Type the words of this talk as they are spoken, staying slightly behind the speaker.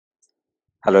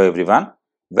Hello everyone,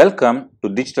 welcome to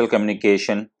Digital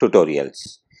Communication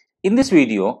Tutorials. In this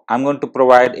video, I am going to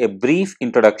provide a brief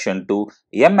introduction to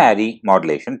M-ary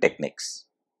modulation techniques.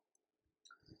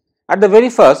 At the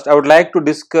very first, I would like to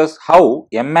discuss how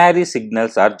M-ary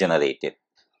signals are generated.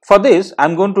 For this, I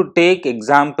am going to take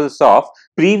examples of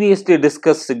previously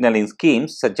discussed signaling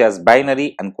schemes such as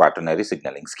binary and quaternary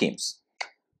signaling schemes.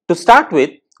 To start with,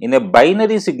 in a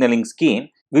binary signaling scheme,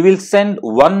 we will send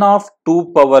 1 of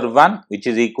 2 power 1 which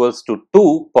is equals to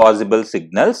 2 possible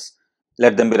signals.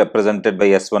 Let them be represented by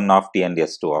S1 of t and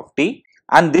S2 of t,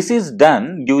 and this is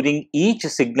done during each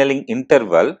signaling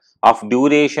interval of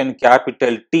duration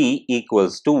capital T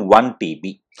equals to 1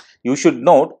 TB. You should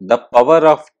note the power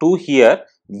of 2 here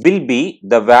will be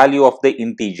the value of the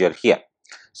integer here.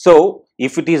 So,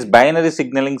 if it is binary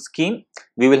signaling scheme,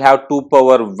 we will have 2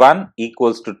 power 1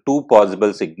 equals to 2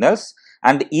 possible signals,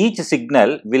 and each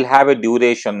signal will have a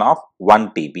duration of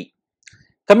 1 TB.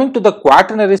 Coming to the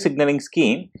quaternary signaling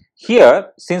scheme,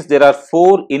 here since there are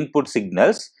 4 input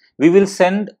signals, we will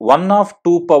send 1 of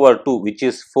 2 power 2 which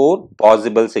is 4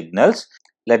 possible signals.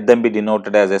 Let them be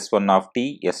denoted as S1 of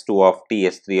t, S2 of t,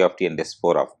 S3 of t and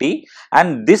S4 of t,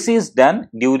 and this is done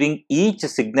during each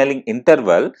signaling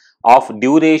interval of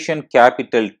duration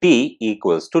capital T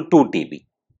equals to 2 TB.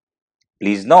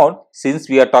 Please note, since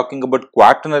we are talking about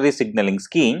quaternary signaling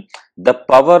scheme, the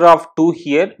power of 2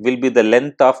 here will be the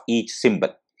length of each symbol.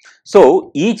 So,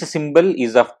 each symbol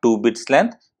is of 2 bits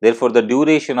length, therefore the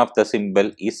duration of the symbol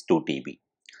is 2 TB.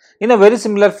 In a very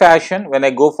similar fashion, when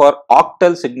I go for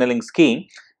octal signaling scheme,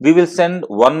 we will send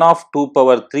 1 of 2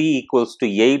 power 3 equals to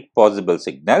 8 possible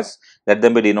signals. Let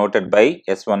them be denoted by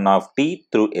S1 of t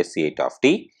through S8 of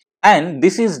t. And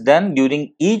this is done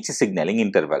during each signaling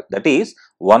interval. That is,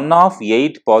 1 of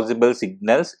 8 possible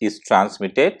signals is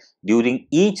transmitted during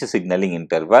each signaling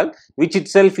interval, which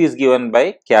itself is given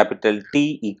by capital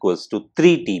T equals to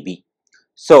 3 TB.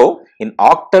 So, in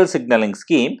octal signaling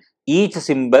scheme, each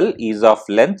symbol is of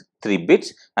length 3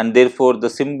 bits and therefore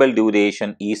the symbol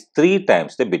duration is 3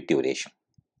 times the bit duration.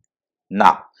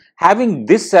 Now, having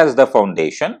this as the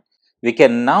foundation, we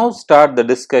can now start the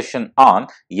discussion on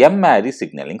M-ary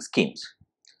signaling schemes.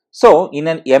 So, in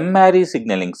an M-ary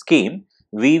signaling scheme,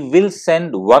 we will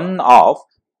send 1 of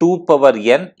 2 power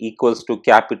n equals to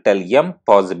capital M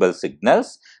possible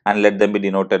signals, and let them be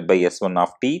denoted by S1 of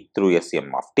t through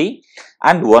Sm of t,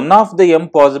 and 1 of the m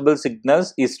possible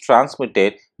signals is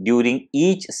transmitted during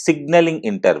each signaling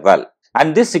interval,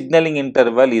 and this signaling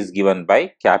interval is given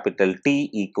by capital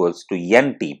T equals to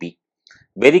n TB.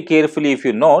 Very carefully, if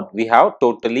you note, we have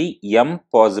totally m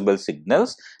possible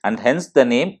signals and hence the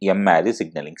name M-ary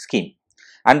signaling scheme.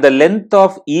 And the length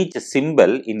of each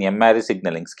symbol in M-ary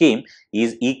signaling scheme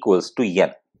is equals to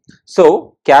n.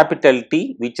 So, capital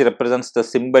T, which represents the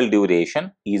symbol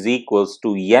duration, is equals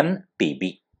to n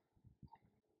TB.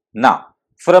 Now,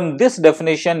 from this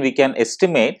definition, we can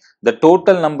estimate the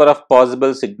total number of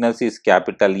possible signals is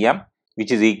capital M,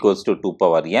 which is equals to 2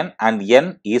 power n, and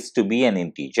n is to be an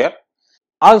integer.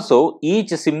 Also, each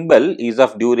symbol is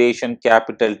of duration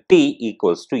capital T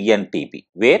equals to n TB,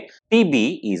 where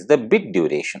TB is the bit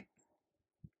duration.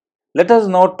 Let us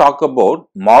now talk about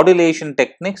modulation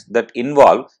techniques that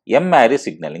involve M-ary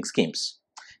signaling schemes.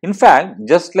 In fact,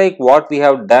 just like what we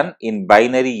have done in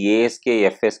binary ASK,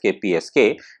 FSK,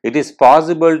 PSK, it is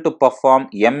possible to perform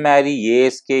M-ary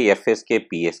ASK, FSK,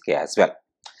 PSK as well.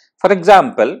 For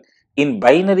example, in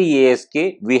binary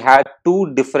ASK, we had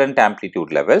 2 different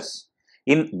amplitude levels.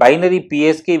 In binary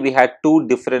PSK, we had 2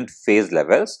 different phase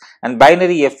levels, and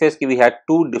binary FSK, we had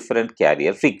 2 different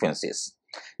carrier frequencies.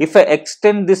 If I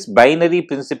extend this binary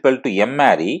principle to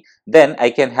M-ary, then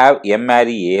I can have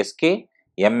M-ary ASK,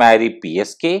 M-ary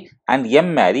PSK and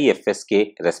M-ary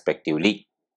FSK respectively.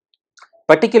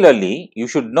 Particularly, you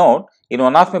should note, in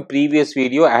one of my previous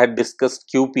video, I had discussed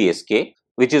QPSK,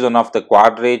 which is one of the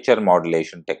quadrature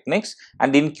modulation techniques,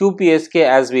 and in QPSK,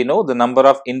 as we know, the number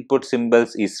of input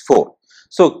symbols is 4.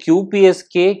 So,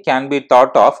 QPSK can be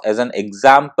thought of as an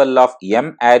example of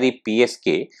M-ary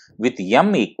PSK with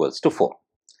m equals to 4.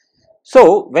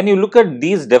 So, when you look at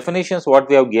these definitions what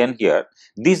we have given here,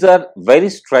 these are very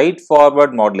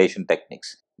straightforward modulation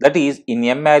techniques. That is, in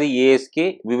M-ary ASK,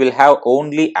 we will have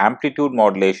only amplitude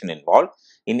modulation involved.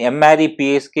 In M-ary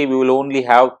PSK, we will only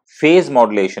have phase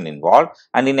modulation involved,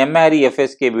 and in M-ary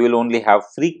FSK, we will only have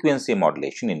frequency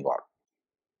modulation involved.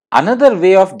 Another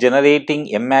way of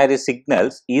generating M-ary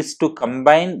signals is to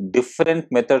combine different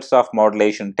methods of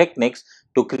modulation techniques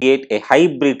to create a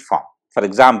hybrid form. For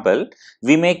example,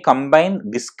 we may combine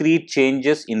discrete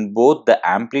changes in both the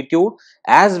amplitude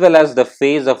as well as the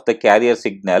phase of the carrier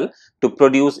signal to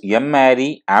produce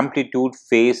M-ary amplitude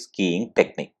phase keying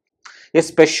technique. A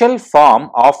special form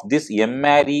of this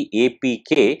M-ary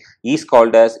APK is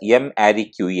called as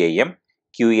M-ary QAM.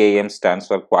 QAM stands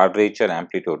for Quadrature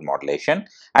Amplitude Modulation,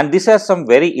 and this has some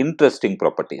very interesting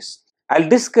properties. I'll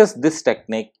discuss this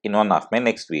technique in one of my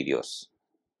next videos.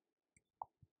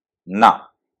 Now,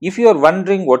 if you are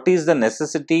wondering what is the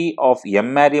necessity of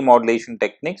M-ary modulation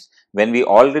techniques when we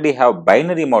already have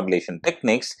binary modulation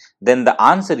techniques, then the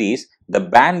answer is the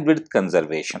bandwidth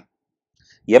conservation.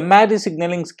 M-ary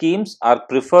signaling schemes are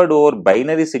preferred over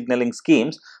binary signaling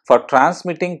schemes for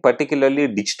transmitting particularly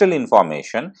digital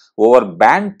information over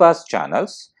bandpass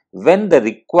channels when the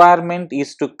requirement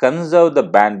is to conserve the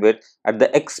bandwidth at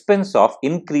the expense of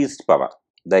increased power.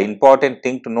 The important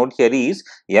thing to note here is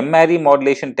M-ary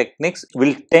modulation techniques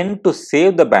will tend to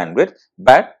save the bandwidth,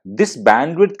 but this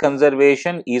bandwidth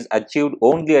conservation is achieved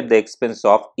only at the expense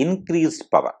of increased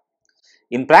power.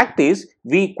 In practice,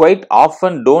 we quite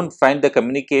often don't find the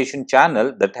communication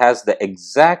channel that has the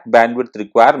exact bandwidth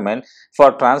requirement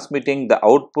for transmitting the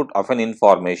output of an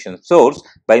information source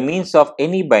by means of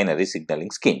any binary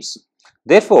signaling schemes.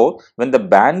 Therefore, when the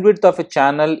bandwidth of a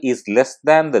channel is less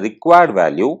than the required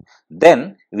value,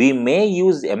 then we may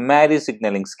use M-ary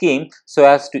signaling scheme so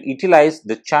as to utilize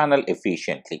the channel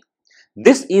efficiently.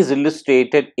 This is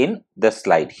illustrated in the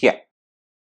slide here.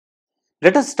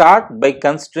 Let us start by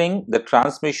considering the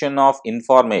transmission of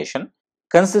information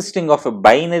consisting of a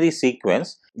binary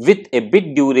sequence with a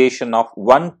bit duration of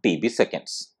 1 TB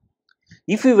seconds.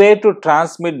 If we were to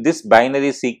transmit this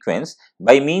binary sequence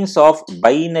by means of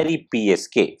binary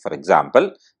PSK, for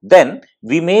example, then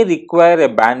we may require a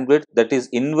bandwidth that is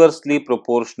inversely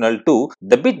proportional to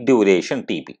the bit duration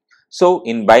TB. So,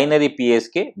 in binary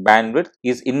PSK, bandwidth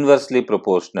is inversely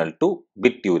proportional to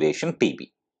bit duration TB.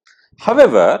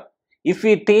 However, if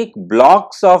we take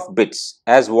blocks of bits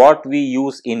as what we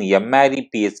use in M-ary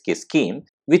PSK scheme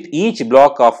with each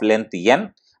block of length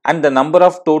n and the number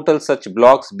of total such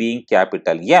blocks being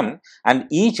capital M and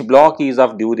each block is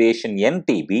of duration n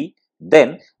TB,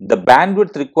 then the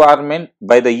bandwidth requirement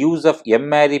by the use of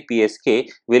M-ary PSK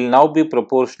will now be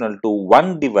proportional to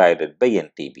 1 divided by n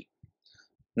TB.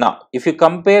 Now, if you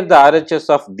compare the RHS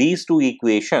of these two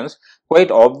equations,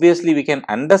 quite obviously we can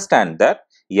understand that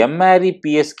M-ary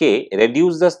PSK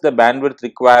reduces the bandwidth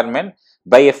requirement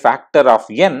by a factor of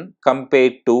n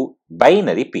compared to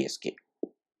binary PSK.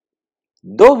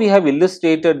 Though we have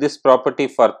illustrated this property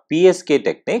for PSK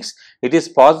techniques, it is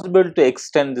possible to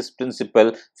extend this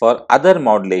principle for other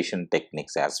modulation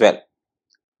techniques as well.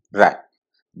 Right.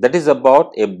 That is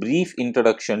about a brief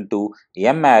introduction to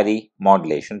M-ary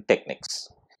modulation techniques.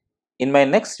 In my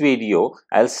next video,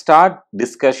 I'll start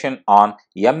discussion on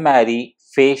M-ary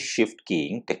phase shift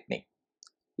keying technique.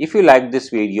 If you like this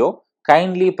video,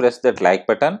 kindly press that like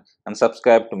button and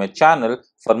subscribe to my channel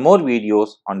for more videos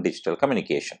on digital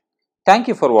communication. Thank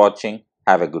you for watching.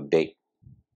 Have a good day.